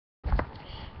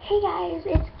Hey guys,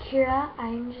 it's Kira.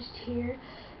 I'm just here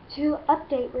to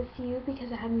update with you because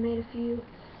I haven't made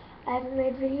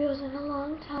videos in a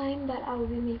long time, but I will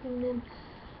be making them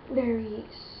very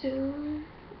soon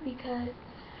because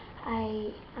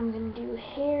I'm gonna do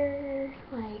hair,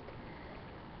 I'm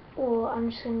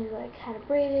just gonna do how to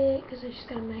braid it because I just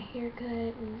got my hair cut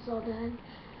and it's all done.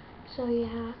 So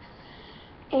yeah.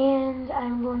 And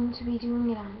I'm going to be doing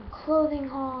it on clothing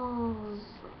hauls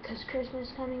because Christmas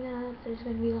is coming up. There's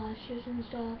going to be a lot of shoes and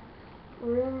stuff,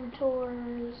 room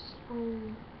tours,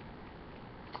 and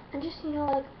just,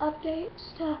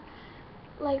 updates to,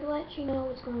 let you know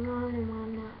what's going on and why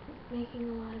I'm not making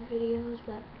a lot of videos,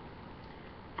 but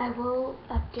I will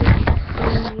update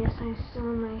soon. Yes, I'm still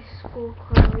in my school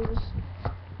clothes.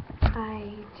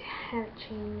 I haven't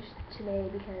changed today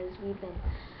because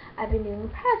I've been doing a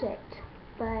project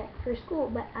for school,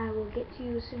 but I will get to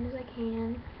you as soon as I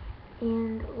can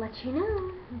and let you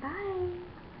know.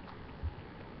 Bye.